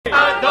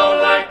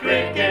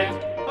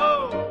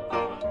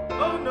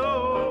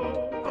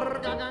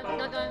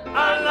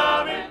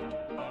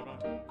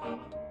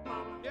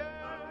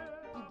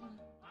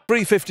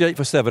3:58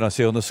 for 7, I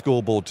see on the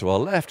scoreboard to our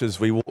left as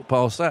we walk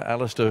past that.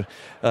 Alistair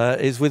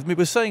is with me.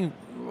 We were saying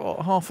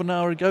half an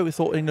hour ago we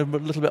thought England were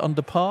a little bit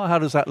under par. How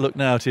does that look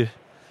now to you?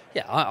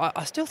 Yeah,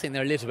 I still think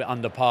they're a little bit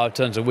under par in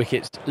terms of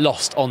wickets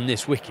lost on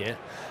this wicket.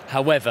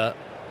 However,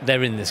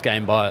 they're in this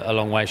game by a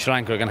long way. Sri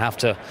Lanka are going to have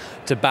to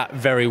bat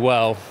very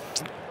well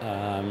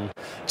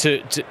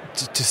to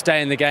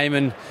stay in the game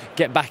and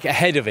get back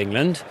ahead of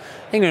England.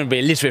 England will be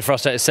a little bit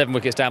frustrated, 7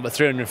 wickets down, but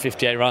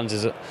 358 runs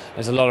is a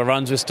lot of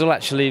runs. We're still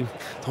actually,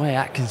 the way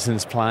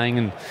Atkinson's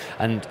playing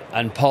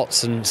and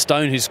Potts and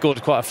Stone, who's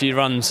scored quite a few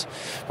runs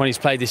when he's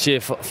played this year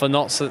for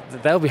Notts, so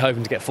they'll be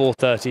hoping to get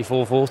 430,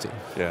 440.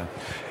 Yeah.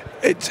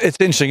 It's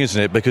interesting, isn't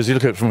it? Because you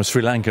look at it from a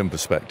Sri Lankan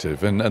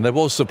perspective, and there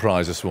was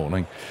surprise this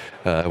morning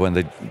when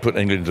they put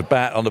England to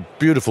bat on a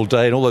beautiful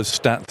day, and all those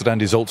stats that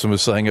Andy Zoltan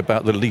was saying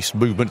about the least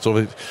movements of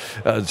it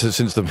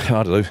since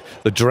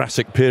the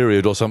Jurassic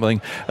period or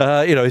something.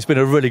 It's been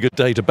a really good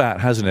day to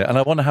bat, hasn't it? And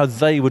I wonder how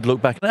they would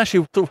look back and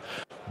actually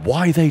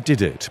why they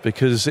did it,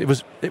 because it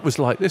was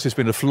like this. It's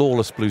been a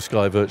flawless blue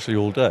sky virtually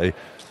all day.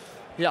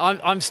 Yeah,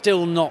 I'm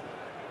still not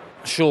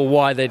sure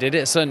why they did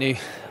it.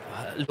 Certainly,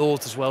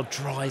 Lords as well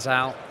dries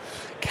out.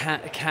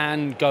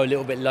 Can go a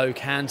little bit low,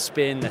 can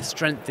spin. Their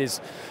strength is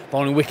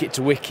bowling wicket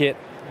to wicket.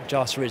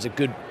 Jasta is a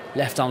good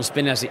left-arm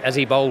spinner as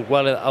he bowled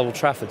well at Old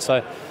Trafford.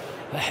 So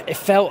it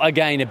felt,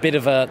 again, a bit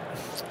of a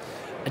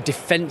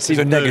defensive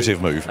move.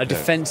 Negative move.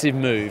 Defensive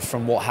move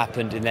from what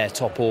happened in their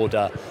top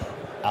order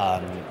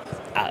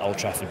at Old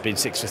Trafford, being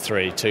 6 for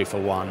 3, 2 for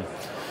 1.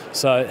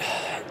 So,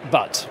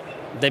 but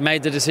they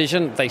made the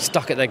decision. They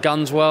stuck at their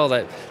guns well.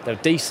 They were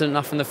decent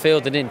enough in the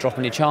field. They didn't drop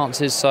any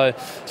chances. So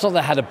it's not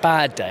that they had a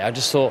bad day. I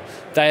just thought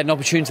they had an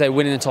opportunity. They were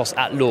winning the toss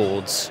at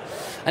Lords.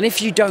 And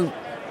if you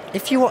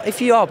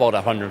are bowled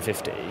up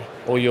 150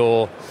 or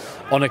you're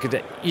on a good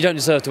day, you don't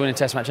deserve to win a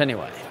Test match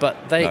anyway.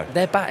 But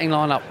their batting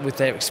line-up with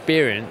their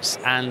experience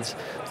and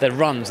their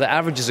runs, their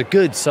averages are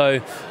good.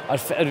 So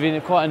it'd been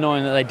quite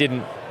annoying that they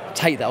didn't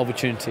take that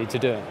opportunity to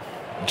do it.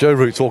 Joe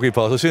Root talking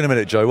past. I'll see you in a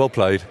minute, Joe. Well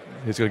played.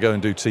 He's going to go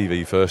and do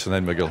TV first, and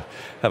then we're going to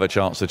have a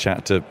chance to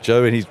chat to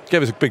Joe. And he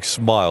gave us a big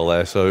smile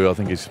there, so I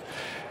think he's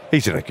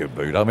in a good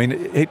mood. I mean,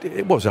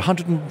 it was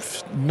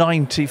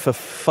 190 for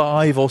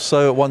 5 or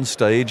so at one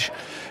stage.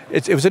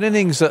 It was an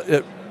innings that,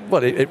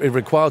 it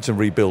required some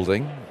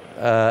rebuilding,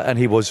 and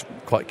he was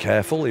quite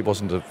careful. He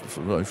wasn't a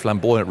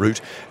flamboyant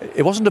route.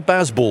 It wasn't a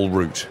Bazball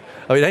route.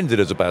 I mean, it ended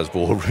as a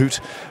Bazball route,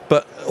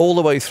 but all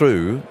the way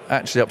through,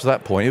 actually up to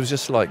that point, it was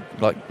just like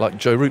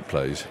Joe Root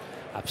plays.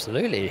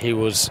 Absolutely, he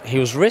was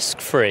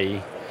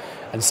risk-free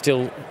and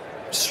still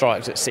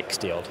strikes at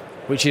 60-odd,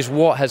 which is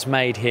what has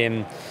made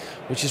him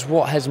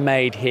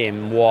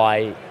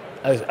why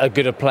a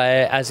good a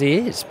player as he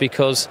is,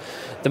 because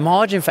the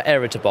margin for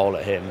error to bowl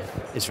at him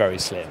is very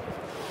slim.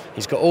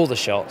 He's got all the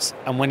shots,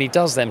 and when he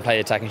does then play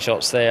attacking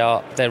shots,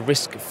 they're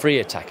risk-free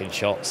attacking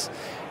shots.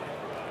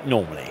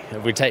 Normally,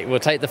 we'll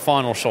take the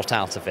final shot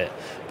out of it,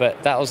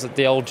 but that was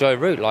the old Joe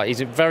Root. Like,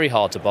 he's very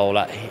hard to bowl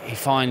at. He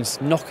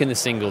finds knocking the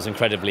singles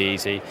incredibly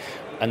easy,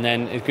 and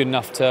then is good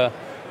enough to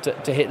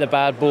hit the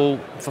bad ball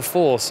for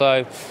 4.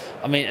 So,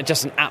 I mean,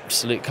 just an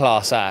absolute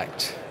class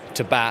act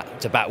to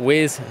bat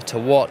with, to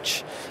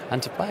watch,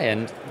 and to play.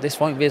 And this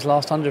won't be his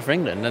last 100 for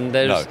England. And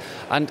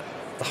and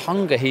the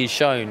hunger he's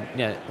shown.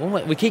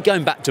 We keep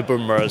going back to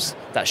Bumrah's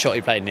that shot he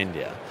played in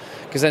India.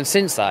 Because then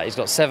since that, he's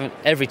got 7,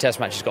 every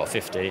Test match he's got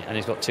 50, and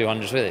he's got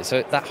 200s with it.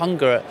 So that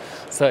hunger at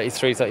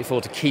 33,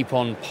 34 to keep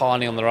on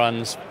piling on the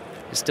runs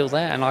is still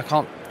there, and I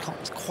can't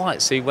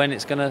quite see when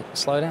it's going to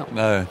slow down.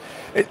 No,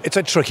 it's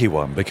a tricky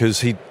one,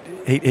 because he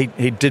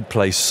did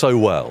play so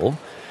well,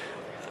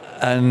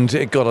 and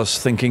it got us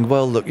thinking,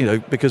 well, look,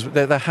 because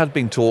there had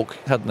been talk,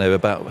 hadn't there,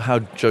 about how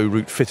Joe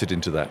Root fitted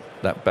into that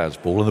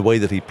Bazball and the way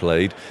that he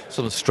played,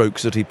 sort of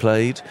strokes that he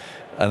played,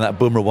 and that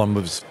Bumrah one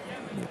was...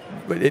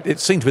 It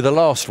seemed to be the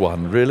last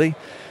one, really.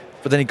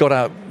 But then he got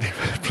out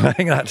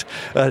playing that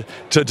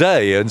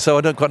today, and so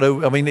I don't quite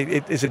know. I mean,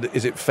 is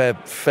it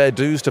fair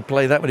dues to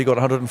play that when he got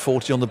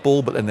 140 on the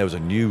ball? But then there was a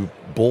new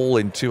ball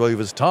in 2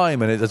 overs'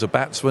 time, and as a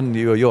batsman,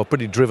 you're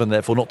pretty driven,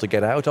 therefore, not to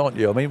get out, aren't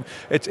you? I mean,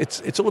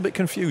 it's all a bit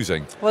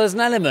confusing. Well, there's an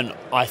element,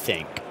 I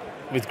think,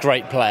 with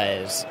great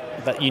players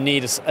that you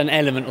need an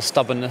element of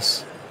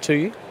stubbornness to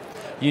you.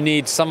 You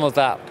need some of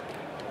that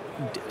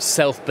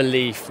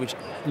self-belief, which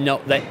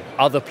that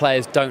other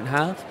players don't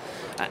have,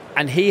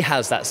 and he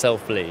has that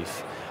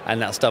self-belief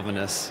and that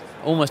stubbornness,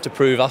 almost to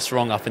prove us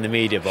wrong up in the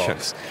media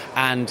box.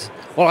 And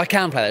I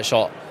can play that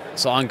shot,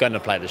 so I'm going to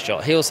play the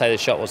shot. He'll say the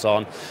shot was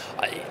on.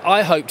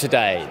 I hope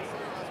today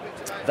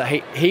that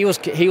he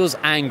was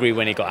angry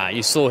when he got out.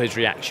 You saw his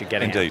reaction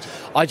getting Indeed. out.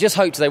 I just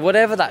hope today,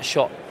 whatever that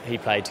shot he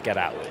played to get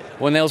out with,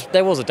 when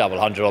there was a double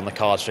 100 on the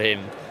cards for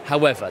him.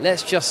 However,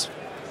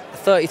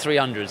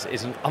 3,300s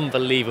is an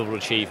unbelievable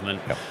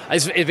achievement. Yep.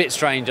 It's a bit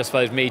strange, I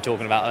suppose, me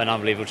talking about an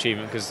unbelievable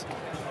achievement, because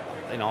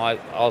I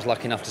was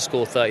lucky enough to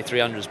score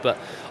 3,300s. But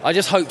I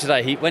just hope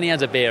today, when he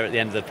has a beer at the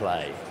end of the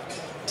play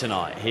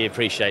tonight, he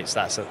appreciates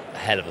that's a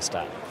hell of a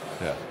stat.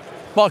 Yeah.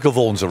 Michael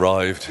Vaughan's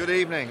arrived. Good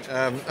evening.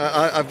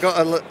 I've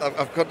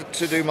got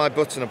to do my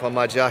button up on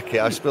my jacket.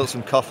 I've spilled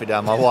some coffee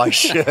down my white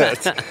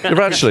shirt.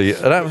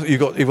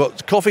 You've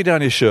got coffee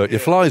down your shirt. Your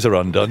flies are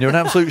undone. You're an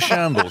absolute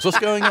shambles. What's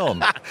going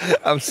on?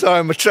 I'm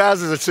sorry, my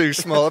trousers are too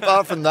small.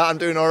 Apart from that, I'm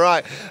doing all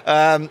right.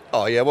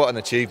 What an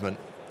achievement.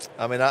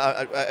 I mean,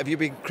 have you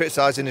been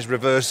criticising his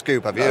reverse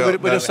scoop? Have you?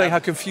 We're just saying how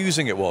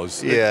confusing it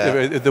was.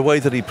 Yeah. The way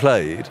that he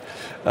played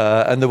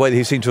and the way that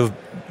he seemed to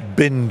have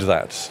binned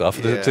that stuff,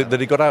 that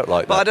he got out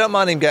like that. But I don't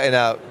mind him getting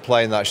out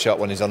playing that shot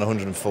when he's on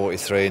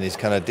 143 and he's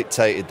kind of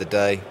dictated the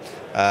day.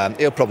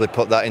 He'll probably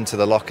put that into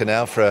the locker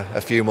now for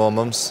a few more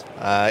months.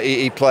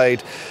 He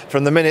played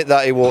from the minute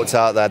that he walked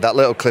out there, that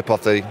little clip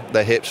off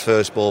the hips,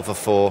 first ball for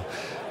 4.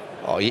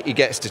 He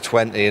gets to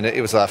 20 and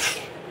it was like...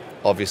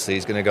 Obviously,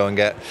 he's going to go and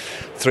get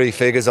 3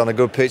 figures on a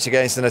good pitch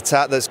against an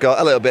attack that's got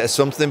a little bit of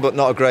something, but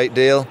not a great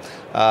deal.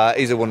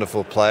 He's a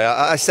wonderful player.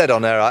 I said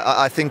on air,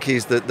 I think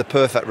he's the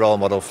perfect role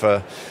model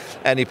for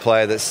any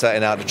player that's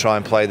setting out to try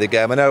and play the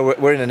game. I know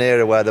we're in an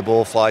era where the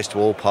ball flies to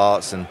all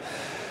parts and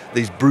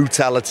these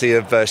brutality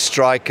of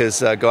strikers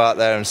go out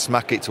there and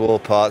smack it to all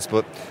parts,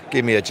 but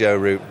give me a Joe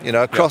Root.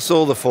 Across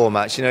all the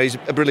formats, he's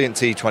a brilliant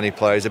T20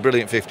 player, he's a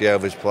brilliant 50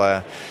 overs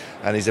player,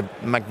 and he's a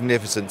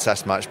magnificent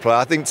test match player.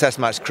 I think test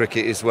match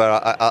cricket is where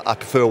I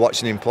prefer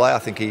watching him play. I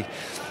think he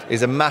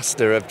is a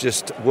master of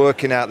just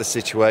working out the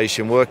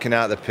situation, working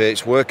out the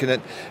pitch, working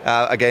it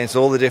against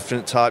all the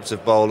different types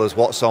of bowlers,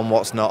 what's on,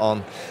 what's not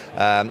on.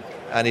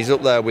 And he's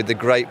up there with the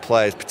great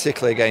players,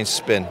 particularly against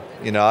spin.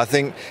 I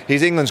think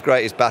he's England's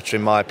greatest batter,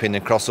 in my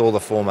opinion, across all the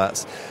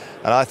formats.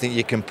 And I think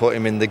you can put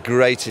him in the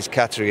greatest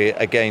category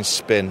against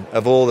spin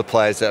of all the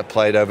players that have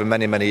played over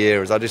many, many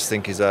years. I just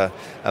think he's a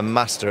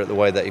master at the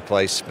way that he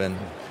plays spin.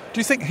 Do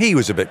you think he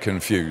was a bit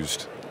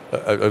confused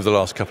over the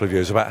last couple of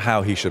years about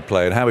how he should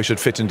play and how he should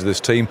fit into this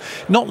team?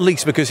 Not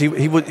least because he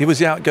was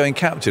the outgoing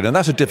captain, and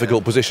that's a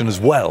difficult position as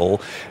well.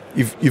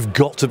 You've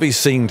got to be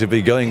seen to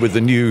be going with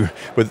the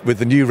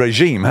new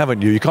regime,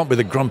 haven't you? You can't be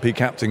the grumpy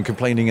captain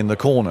complaining in the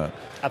corner.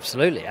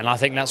 Absolutely, and I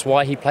think that's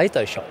why he played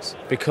those shots,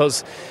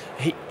 because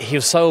he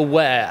was so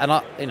aware. And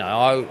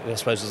I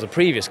suppose was the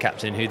previous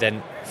captain who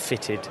then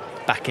fitted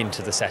back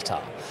into the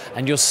setup,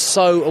 and you're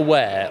so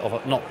aware of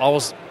I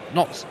was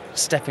not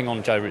stepping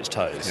on Joe Root's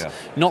toes,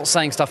 not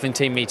saying stuff in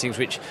team meetings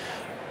which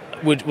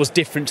was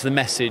different to the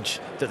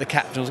message that the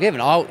captain was given.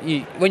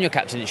 When you're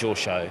captain, it's your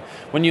show.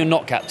 When you're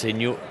not captain,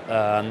 you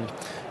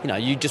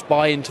just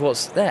buy into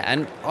what's there.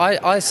 And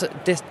I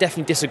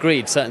definitely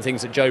disagreed certain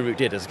things that Joe Root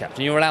did as a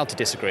captain. You're allowed to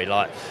disagree,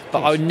 but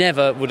I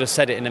never would have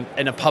said it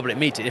in a public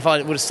meeting. If I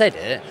would have said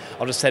it, I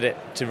would have said it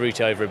to Root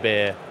over a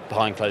beer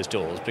behind closed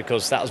doors,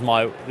 because that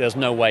was there's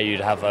no way you'd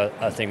have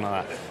a thing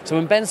like that. So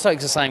when Ben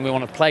Stokes is saying we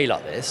want to play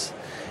like this,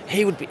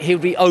 he would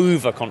be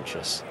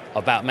over-conscious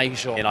about making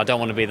sure, I don't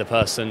want to be the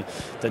person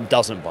that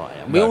doesn't buy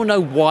it. And we all know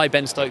why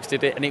Ben Stokes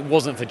did it, and it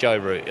wasn't for Joe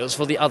Root. It was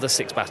for the other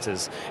 6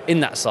 batters in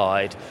that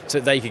side so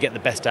that they could get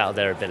the best out of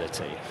their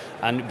ability.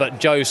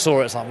 But Joe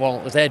saw it as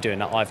if they're doing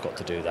that, I've got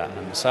to do that.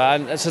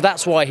 And so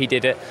that's why he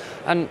did it.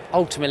 And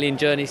ultimately in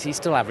journeys, he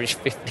still averaged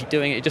 50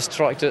 doing it. He just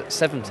striked at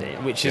 70,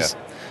 which is...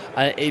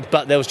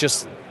 but there was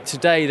just...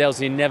 Today, there was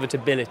the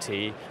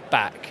inevitability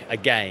back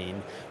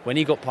again. When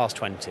he got past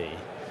 20,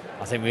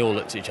 I think we all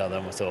looked at each other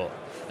and we thought,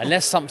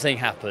 unless something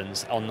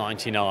happens on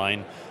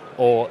 99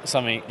 or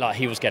something like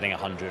he was getting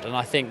 100. And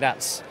I think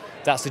that's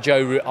the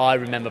Joe Root I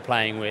remember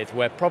playing with,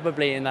 where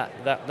probably in that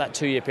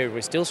 2-year period where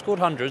he still scored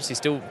hundreds, he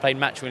still played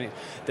match winning,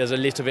 there's a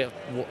little bit,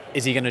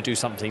 is he going to do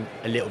something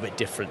a little bit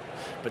different?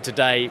 But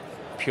today,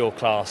 pure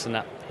class, and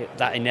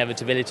that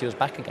inevitability was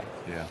back again.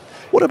 Yeah.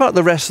 What about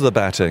the rest of the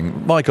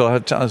batting? Michael, I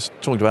was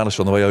talking to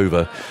Alistair on the way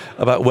over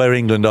about where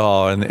England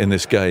are in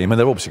this game, and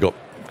they've obviously got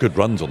good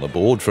runs on the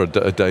board for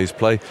a day's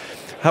play.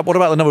 What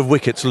about the number of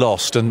wickets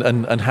lost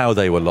and how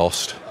they were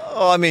lost?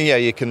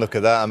 You can look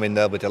at that.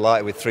 They'll be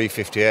delighted with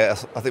 358.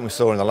 I think we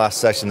saw in the last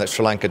session that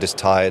Sri Lanka just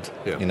tired.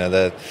 Yeah.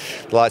 The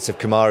likes of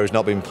Kumar, who's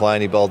not been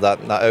playing, he bowled that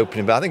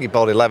opening, but I think he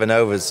bowled 11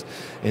 overs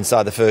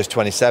inside the first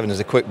 27. As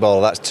a quick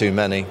bowler, that's too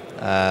many.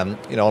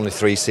 Only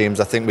 3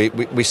 seams. I think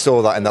we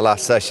saw that in the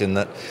last session,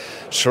 that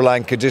Sri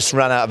Lanka just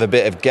ran out of a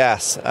bit of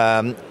gas.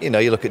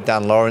 You look at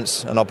Dan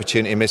Lawrence, an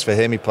opportunity missed for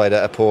him. He played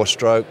at a poor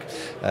stroke.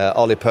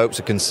 Ollie Pope's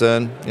a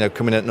concern.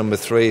 Coming at number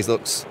 3, he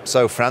looks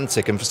so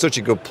frantic, and for such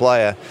a good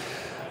player,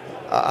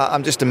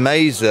 I'm just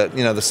amazed that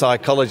the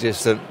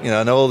psychologists that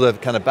and all the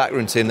kind of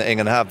backroom team that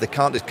England have, they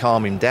can't just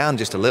calm him down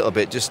just a little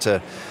bit, just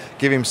to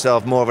give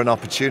himself more of an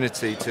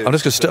opportunity to. I'm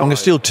going to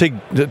steal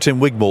Tim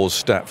Wigmore's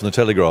stat from the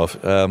Telegraph,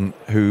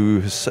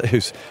 who's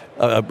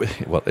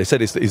they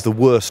said he's the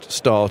worst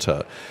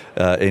starter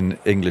in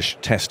English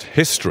Test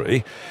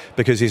history,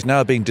 because he's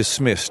now being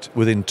dismissed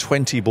within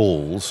 20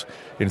 balls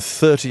in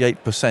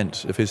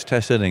 38% of his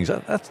Test innings.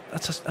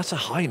 That's a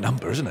high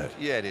number, isn't it?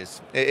 Yeah, it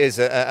is. It is,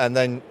 and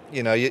then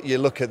you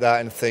look at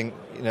that and think,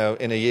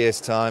 in a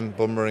year's time,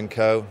 Bumrah and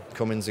co,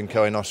 Cummins and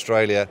co in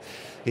Australia,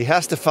 he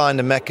has to find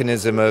a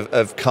mechanism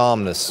of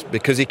calmness,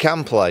 because he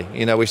can play.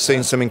 We've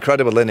seen some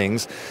incredible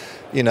innings,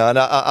 And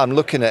I'm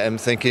looking at him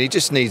thinking he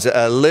just needs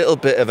a little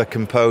bit of a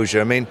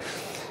composure. I mean,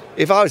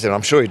 if I was him,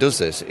 I'm sure he does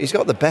this. He's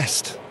got the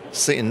best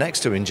sitting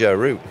next to him in Joe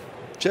Root.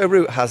 Joe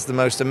Root has the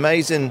most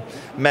amazing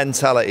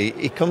mentality.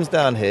 He comes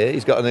down here,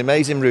 he's got an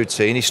amazing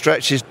routine, he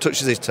stretches,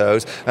 touches his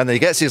toes, and then he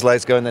gets his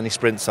legs going, then he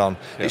sprints on.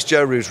 Yeah. It's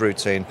Joe Root's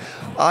routine.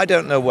 I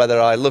don't know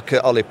whether I look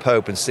at Ollie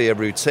Pope and see a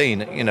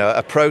routine,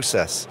 a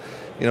process.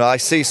 I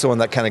see someone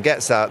that kind of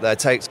gets out there,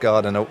 takes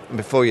guard, and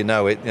before you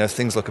know it,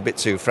 things look a bit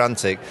too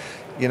frantic.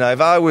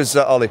 If I was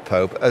Ollie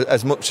Pope,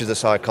 as much as a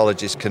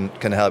psychologist can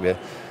help you,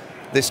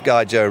 this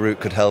guy Joe Root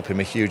could help him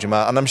a huge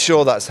amount, and I'm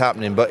sure that's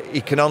happening, but he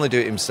can only do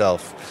it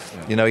himself.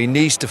 He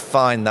needs to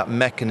find that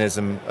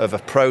mechanism of a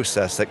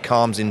process that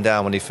calms him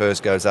down when he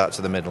first goes out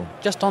to the middle.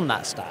 Just on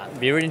that stat, it'd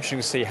be really interesting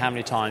to see how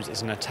many times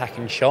it's an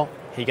attacking shot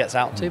he gets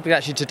out to, because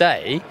actually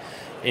today,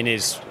 in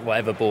his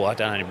whatever ball, I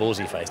don't know how many balls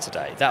he faced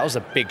today, that was a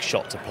big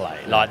shot to play.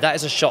 Like,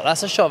 that's a shot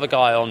of a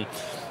guy on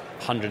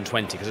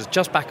 120, because it's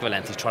just back of a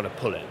length, he's trying to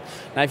pull it.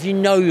 Now, if you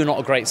know you're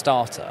not a great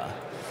starter,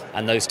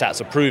 and those stats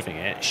are proving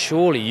it,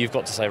 surely you've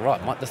got to say, right,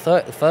 the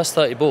first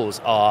 30 balls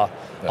are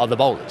the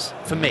bowlers,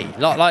 for me.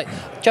 Like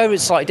Joe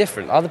is slightly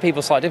different. Other people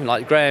are slightly different.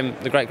 Like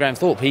the great Graham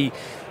Thorpe, he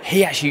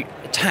actually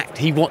attacked.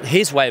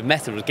 His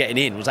method of getting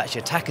in was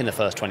actually attacking the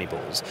first 20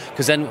 balls.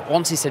 Because then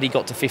once he said he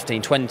got to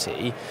 15,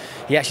 20,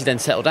 he actually then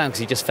settled down because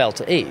he just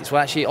felt at ease.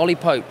 Well, actually, Ollie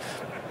Pope,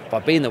 by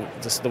being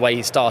the way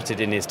he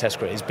started in his test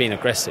career, he's been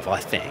aggressive,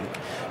 I think.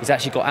 He's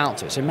actually got out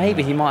to it. So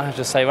maybe he might have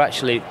to say, well,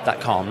 actually, that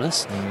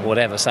calmness or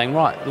whatever, saying,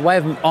 right, the way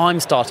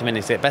I'm starting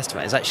to get best of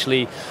it is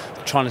actually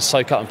trying to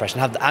soak up impression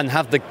and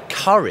have the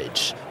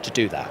courage to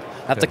do that.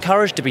 Have the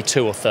courage to be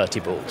 2 or 30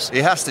 balls. He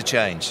has to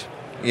change.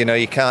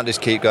 You can't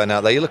just keep going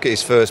out there. You look at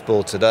his first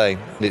ball today.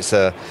 It's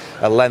a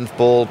length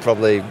ball,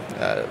 probably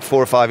 4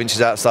 or 5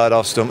 inches outside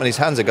off stump, and his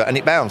hands are going, and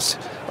it bounced.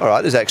 All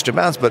right, there's extra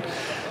bounce, but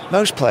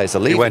most players are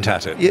leaving. He went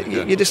at it.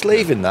 You're just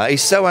leaving that.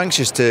 He's so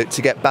anxious to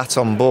get bat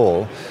on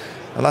ball.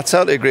 And I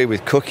totally agree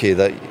with Cookie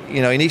that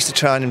he needs to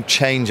try and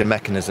change a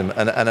mechanism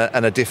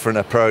and a different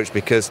approach,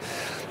 because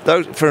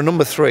for a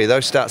number 3,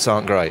 those stats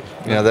aren't great.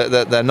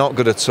 They're not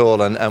good at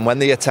all. And when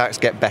the attacks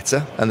get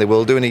better, and they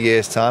will do in a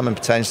year's time and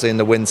potentially in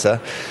the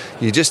winter,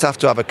 you just have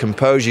to have a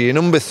composure. Your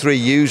number 3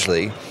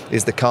 usually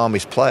is the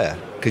calmest player,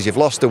 because you've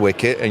lost a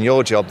wicket, and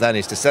your job then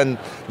is to send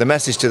the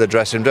message to the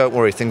dressing room, don't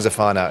worry, things are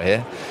fine out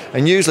here.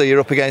 And usually you're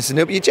up against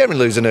but you generally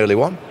lose an early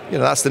one.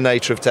 That's the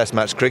nature of Test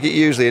match cricket,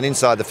 usually and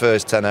inside the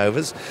first 10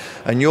 overs.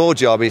 And your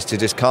job is to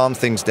just calm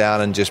things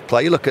down and just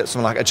play. You look at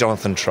someone like a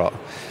Jonathan Trott.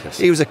 Yes.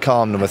 He was a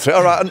calm number 3.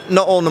 All right,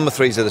 not all number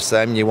 3s are the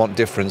same, you want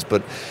difference,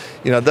 but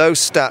those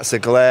stats are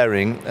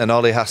glaring, and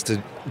Ollie has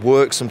to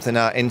work something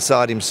out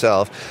inside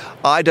himself.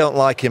 I don't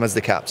like him as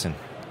the captain.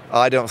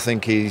 I don't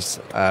think he's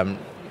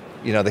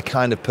the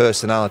kind of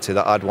personality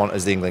that I'd want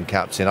as the England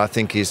captain. I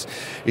think he's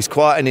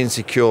quite an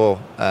insecure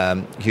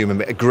human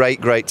being, a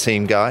great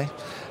team guy.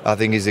 I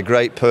think he's a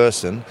great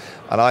person,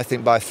 and I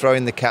think by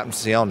throwing the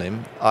captaincy on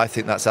him, I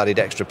think that's added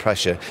extra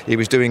pressure. He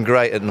was doing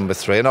great at number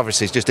 3, and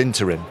obviously he's just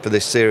interim for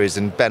this series,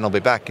 and Ben will be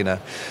back in a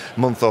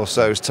month or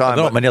so's time.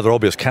 There aren't many other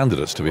obvious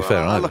candidates, to be fair.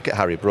 I look at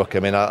Harry Brook. I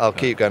mean, I'll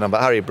keep going on,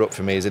 but Harry Brook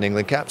for me is an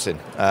England captain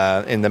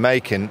in the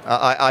making.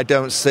 I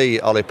don't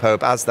see Ollie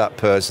Pope as that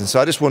person, so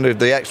I just wonder if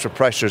the extra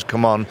pressure has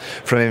come on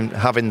from him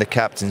having the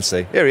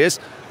captaincy. Here he is.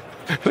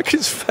 Look at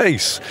his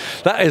face.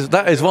 That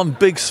is one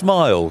big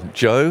smile,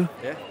 Joe.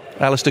 Yeah.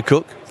 Alistair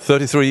Cook,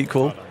 33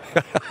 equal.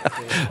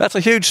 That's a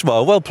huge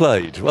smile. Well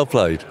played.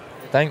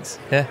 Thanks.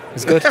 Yeah, it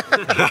was good.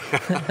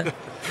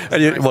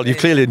 And you've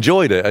clearly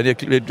enjoyed it,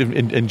 and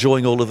you're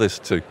enjoying all of this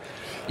too.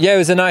 Yeah, it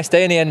was a nice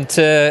day in the end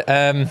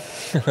to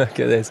look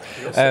at this.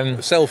 A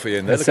selfie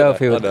in there. A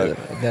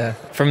selfie. Yeah.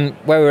 From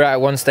where we were at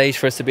one stage,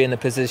 for us to be in the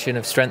position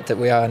of strength that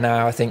we are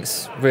now, I think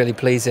is really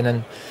pleasing.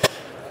 And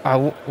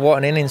what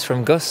an innings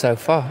from Gus so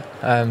far.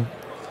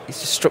 He's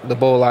just struck the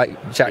ball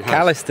like Jack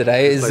Callis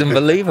today. It's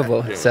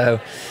unbelievable. Yeah. So,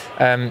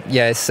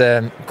 it's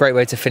a great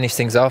way to finish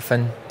things off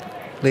and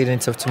leading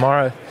into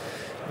tomorrow.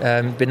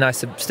 It'd be nice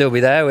to still be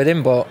there with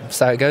him, but that's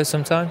how it goes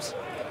sometimes.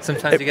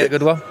 Sometimes you get a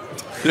good one.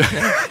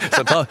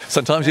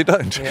 Sometimes you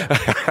don't. Yeah.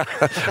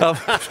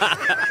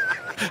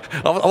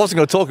 I wasn't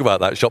going to talk about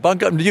that shot,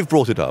 but you've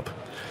brought it up.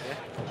 Yeah.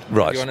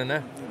 Right. Do you want to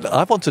know?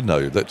 I want to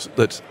know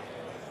that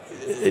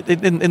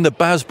in the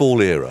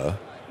Bazball era,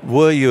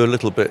 were you a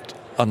little bit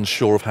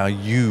unsure of how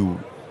you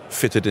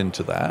fitted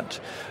into that?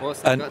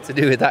 What's that got to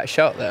do with that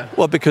shot there?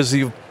 Well, because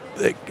you've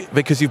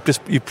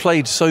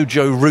played so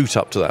Joe Root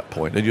up to that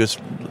point,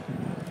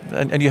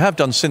 and you have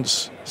done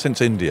since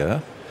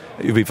India.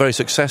 You've been very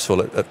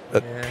successful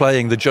at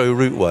playing the Joe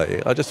Root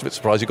way. I'm just a bit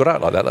surprised you got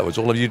out like that. That was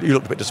all. You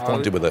looked a bit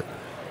disappointed with it.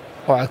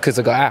 Well, because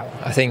I got out.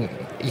 I think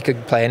you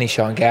could play any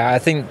shot and get out. I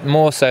think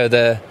more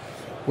so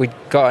we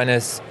got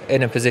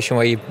in a position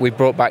where we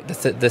brought back the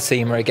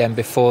seamer again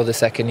before the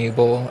second new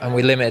ball, and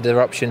we limited their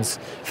options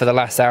for the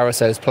last hour or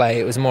so's play.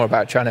 It was more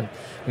about trying to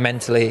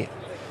mentally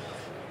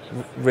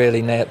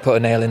really put a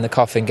nail in the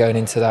coffin going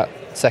into that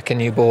second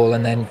new ball,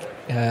 and then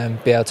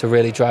be able to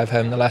really drive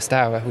home the last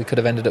hour. We could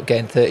have ended up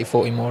getting 30,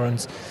 40 more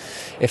runs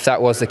if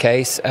that was the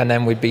case, and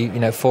then we'd be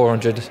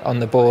 400 on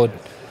the board,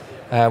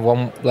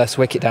 one less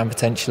wicket down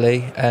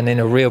potentially, and in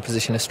a real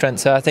position of strength.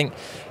 So I think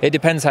it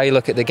depends how you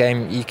look at the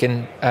game. You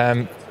can.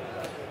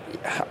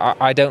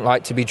 I don't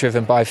like to be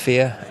driven by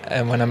fear,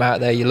 and when I'm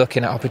out there, you're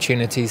looking at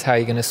opportunities, how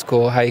you're going to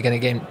score, how you're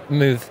going to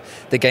move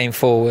the game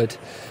forward,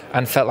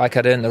 and felt like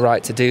I'd earned the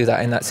right to do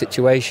that in that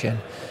situation.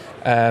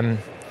 That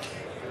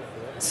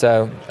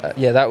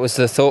was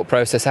the thought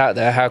process out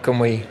there. How can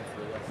we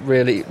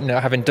really,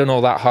 having done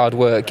all that hard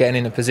work, getting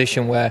in a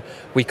position where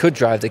we could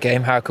drive the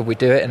game, how could we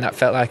do it? And that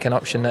felt like an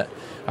option that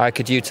I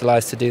could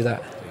utilise to do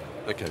that.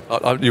 Okay,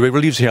 you're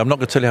relieved to hear I'm not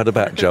going to tell you how to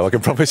bat, Joe. I can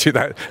promise you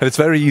that. And it's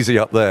very easy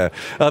up there.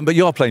 But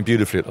you are playing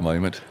beautifully at the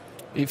moment.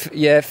 It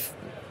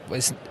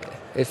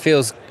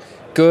feels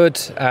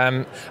good.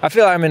 I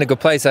feel like I'm in a good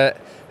place. I'm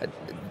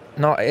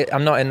not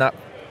in that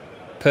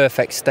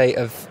perfect state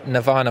of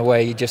nirvana where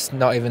you're just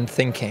not even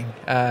thinking,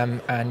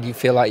 and you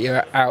feel like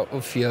you're out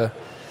of your...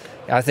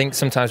 I think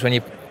sometimes when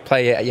you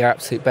play at your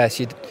absolute best,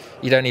 you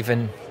don't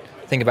even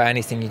think about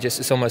anything.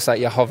 It's almost like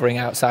you're hovering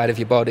outside of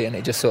your body, and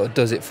it just sort of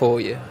does it for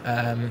you.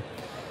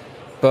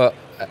 But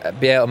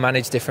be able to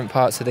manage different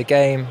parts of the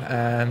game.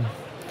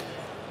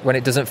 When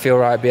it doesn't feel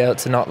right, be able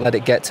to not let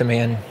it get to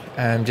me,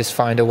 and just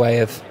find a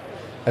way of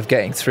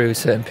getting through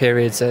certain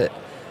periods.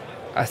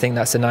 I think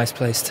that's a nice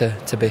place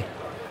to be.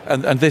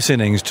 And this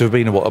innings, to have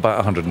been about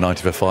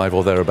 190 for 5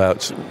 or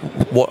thereabouts,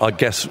 what I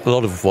guess a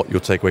lot of what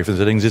you'll take away from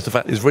this innings is the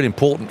fact it's really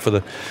important for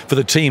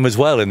the team as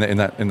well in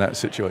that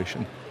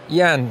situation.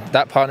 Yeah, and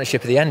that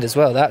partnership at the end as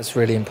well, that's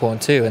really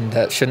important too, and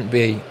that shouldn't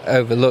be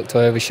overlooked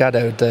or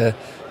overshadowed. The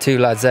two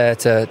lads there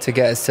to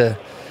get us to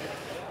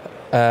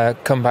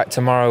come back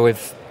tomorrow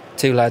with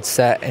two lads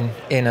set in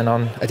and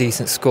on a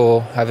decent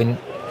score, having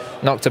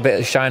knocked a bit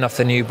of shine off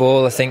the new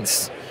ball, I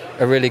think's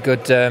a really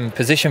good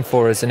position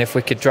for us. And if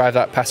we could drive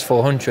that past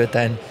 400,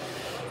 then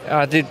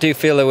I do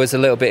feel there was a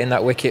little bit in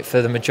that wicket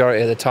for the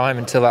majority of the time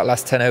until that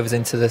last 10 overs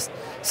into the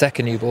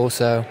second new ball.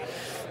 So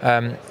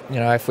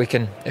if we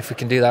can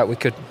do that, we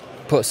could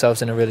put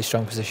ourselves in a really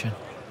strong position.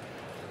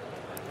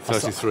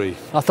 33.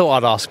 I thought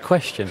I'd ask a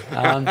question.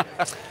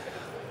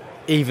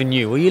 Even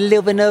you, were you a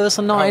little bit nervous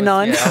on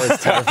 99? I was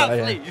terrified.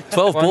 Yeah.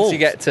 12 balls.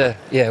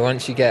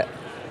 Once you get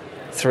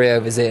 3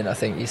 overs in, I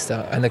think you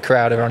start, and the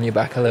crowd are on your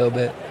back a little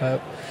bit.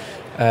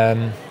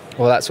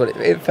 Well, that's what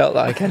it felt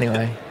like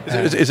anyway.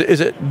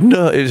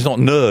 It's not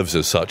nerves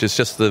as such, it's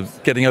just the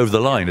getting over the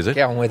line, is it?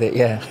 Get on with it,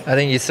 yeah. I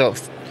think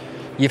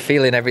you're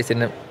feeling everything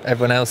that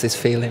everyone else is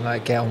feeling,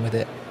 like get on with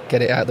it,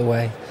 get it out of the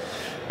way.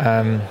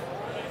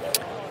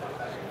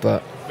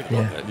 But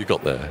yeah, you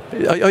got there.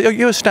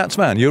 You're a stats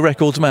man, you're a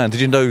records man. Did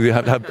you know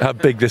how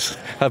big this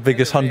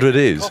 100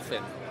 is?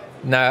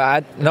 No,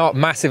 I'm not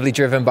massively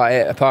driven by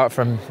it, apart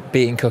from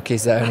beating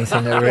cookies. The only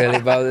thing that really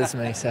bothers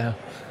me. So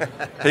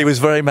he was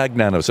very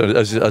magnanimous,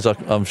 as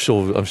I'm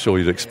sure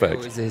you'd expect. It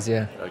always is,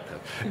 yeah.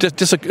 Okay.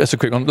 Just a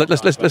quick one.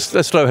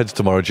 Let's throw ahead to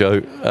tomorrow,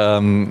 Joe.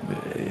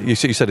 You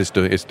said it's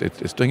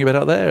doing a bit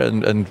out there,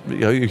 and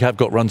you have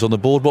got runs on the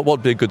board. What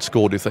would be a good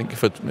score, do you think,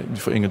 for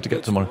England to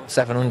get tomorrow?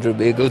 700 would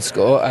be a good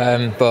score,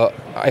 but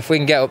if we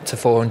can get up to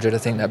 400, I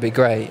think that'd be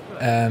great.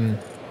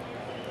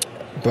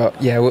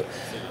 But yeah,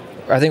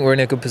 I think we're in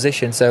a good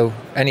position. So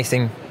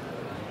anything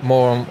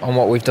more on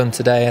what we've done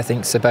today, I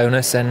think, is a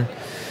bonus. And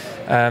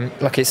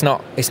it's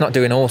not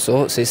doing all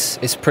sorts.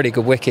 It's pretty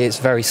good wicket. It's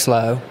very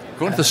slow.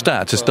 According to the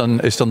stats,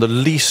 it's done the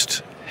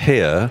least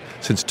here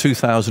since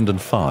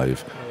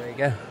 2005. There you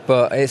go.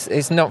 But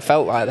it's not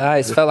felt like that.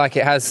 It's felt like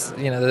it has.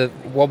 The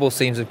wobble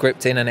seems to have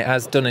gripped in, and it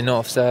has done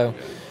enough. So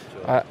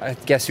I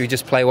guess we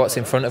just play what's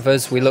in front of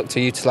us. We look to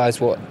utilise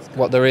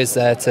what there is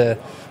there to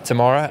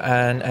tomorrow,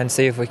 and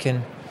see if we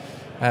can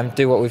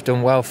do what we've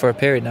done well for a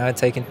period now,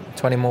 taking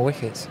 20 more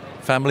wickets.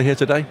 Family here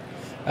today?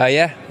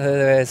 Yeah,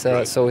 there is.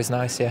 It's always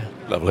nice, yeah.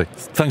 Lovely.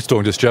 Thanks for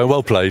talking to us, Joe.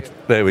 Well played.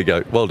 There we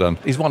go. Well done.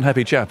 He's one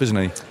happy chap, isn't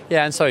he?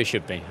 Yeah, and so he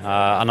should be.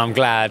 And I'm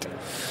glad.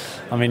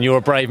 I mean, you're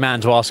a brave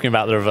man to ask him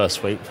about the reverse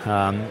sweep.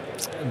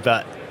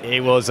 But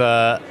it was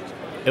a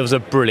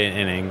brilliant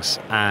innings.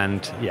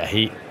 And, yeah,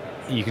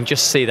 you can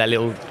just see that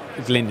little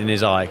glint in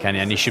his eye, can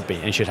you? And he should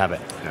have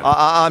it. Yeah.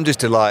 I'm just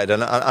delighted.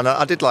 And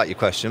I did like your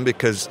question,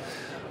 because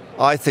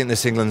I think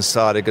this England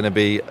side are going to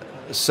be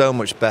so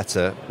much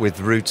better with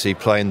Rooty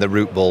playing the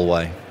root ball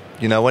way.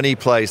 When he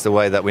plays the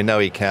way that we know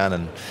he can,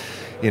 and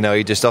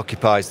he just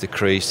occupies the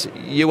crease.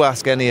 You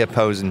ask any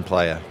opposing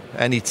player,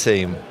 any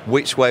team,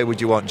 which way would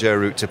you want Joe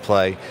Root to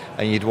play,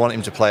 and you'd want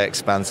him to play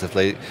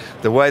expansively.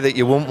 The way that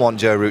you wouldn't want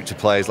Joe Root to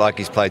play is like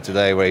he's played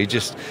today, where he's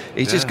just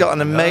got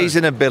an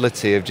amazing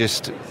ability of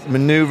just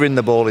manoeuvring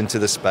the ball into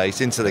the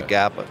space, into the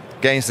gap,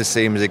 against the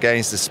seamers,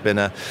 against the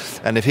spinner.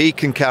 And if he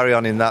can carry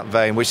on in that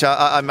vein, which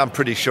I'm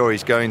pretty sure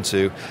he's going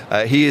to,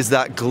 he is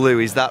that glue,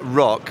 he's that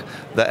rock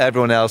that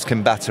everyone else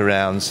can bat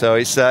around. So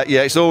it's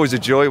always a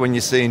joy when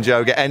you're seeing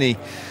Joe get any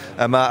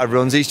amount of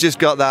runs. He's just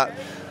got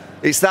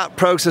it's that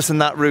process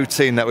and that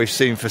routine that we've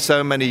seen for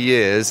so many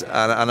years,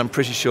 and I'm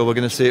pretty sure we're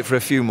going to see it for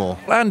a few more.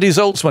 Andy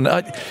Zoltzman,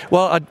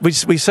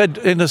 we said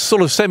in a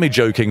sort of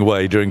semi-joking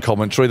way during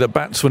commentary that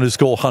batsmen who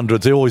score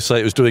hundreds, they always say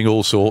it was doing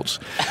all sorts,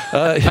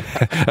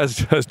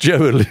 as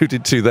Joe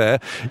alluded to there.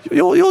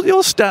 Your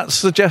stats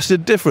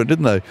suggested different,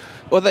 didn't they?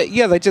 Well, they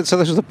did. So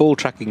this was the ball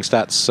tracking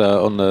stats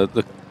on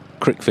the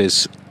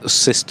CricViz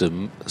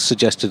system,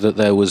 suggested that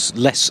there was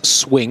less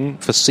swing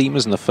for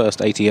seamers in the first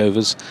 80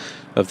 overs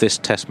of this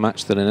test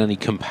match than in any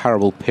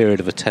comparable period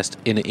of a test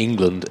in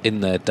England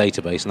in their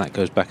database, and that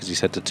goes back, as you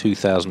said, to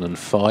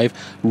 2005.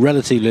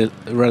 Relatively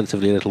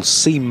little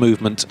seam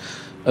movement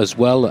as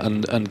well,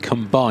 and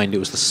combined it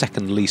was the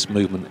second least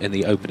movement in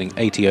the opening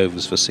 80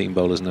 overs for seam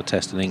bowlers in a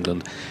test in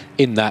England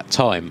in that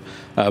time.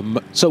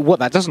 So what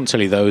that doesn't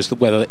tell you, though, is that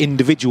whether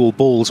individual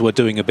balls were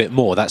doing a bit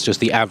more. That's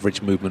just the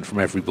average movement from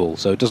every ball,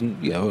 so it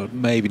doesn't,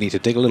 maybe need to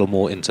dig a little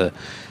more into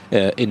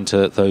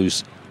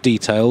those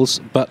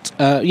details. But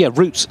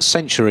Root's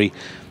century,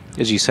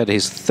 as you said,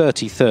 his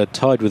 33rd,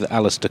 tied with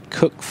Alistair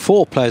Cook.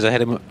 4 players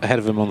ahead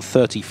of him on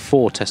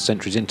 34 Test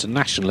centuries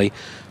internationally.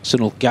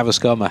 Sunil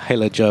Gavaskar,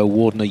 Mahela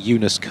Jayawardene,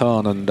 Yunus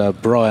Khan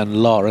and Brian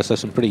Lara. So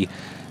some pretty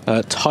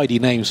tidy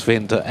names for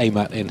him to aim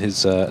at in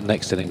his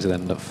next innings.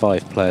 And then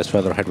 5 players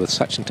further ahead with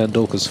Sachin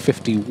Tendulkar's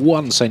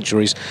 51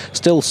 centuries.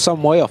 Still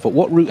some way off, but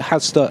what Root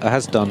has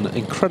done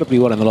incredibly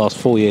well in the last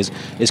 4 years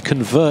is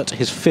convert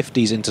his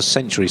 50s into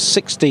centuries.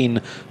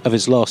 16 of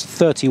his last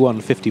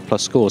 31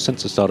 50-plus scores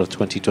since the start of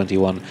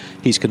 2021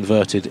 he's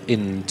converted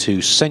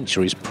into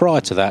centuries.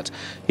 Prior to that,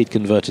 he'd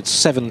converted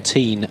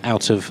 17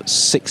 out of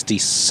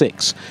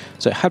 66.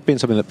 So it had been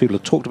something that people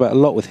have talked about a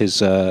lot with his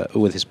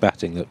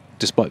batting, that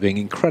despite being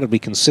incredibly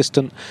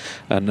consistent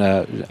and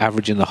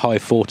averaging the high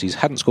 40s,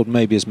 hadn't scored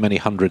maybe as many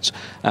hundreds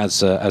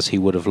as he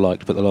would have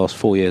liked. But the last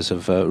 4 years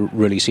have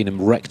really seen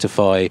him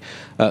rectify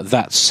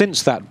that.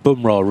 Since that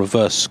Bumrah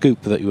reverse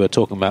scoop that you were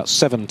talking about,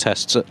 7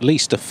 tests, at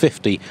least a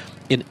 50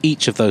 in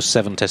each of those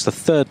 7 tests. The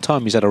third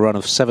time he's had a run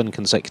of 7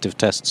 consecutive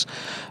tests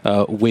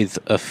with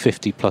a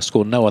 50-plus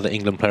score. No other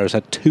England player has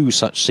had 2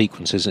 such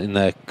sequences in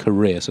their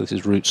career, so this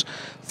is Root's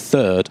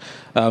third.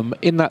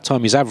 In that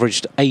time he's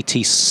averaged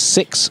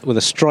 86 with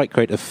a strike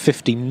rate of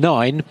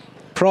 59.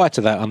 Prior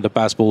to that, under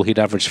Bazball, he'd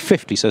averaged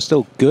 50, so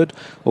still good,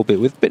 albeit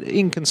with a bit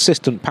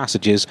inconsistent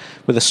passages,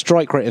 with a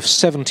strike rate of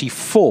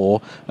 74.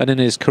 And in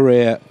his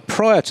career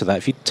prior to that,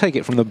 if you take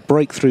it from the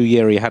breakthrough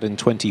year he had in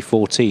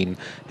 2014,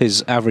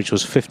 his average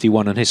was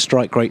 51 and his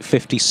strike rate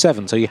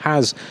 57. So he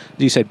has, as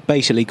you said,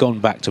 basically gone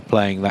back to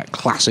playing that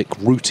classic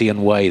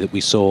Rootian way that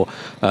we saw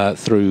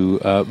through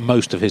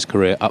most of his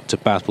career up to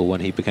Bazball, when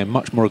he became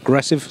much more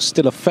aggressive,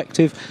 still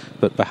effective,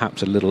 but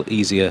perhaps a little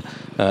easier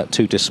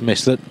to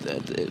dismiss. That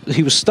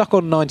he was stuck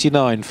on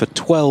 99 for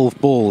 12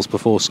 balls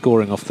before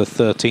scoring off the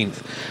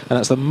 13th, and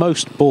that's the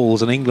most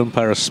balls an England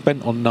player has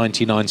spent on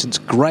 99 since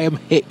Graham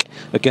Hick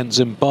against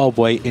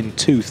Zimbabwe in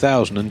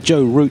 2000, and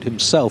Joe Root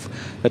himself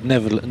had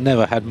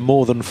never had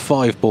more than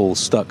 5 balls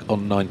stuck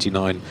on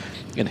 99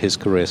 in his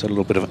career. So a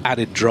little bit of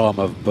added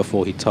drama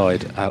before he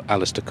tied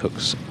Alistair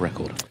Cook's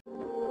record.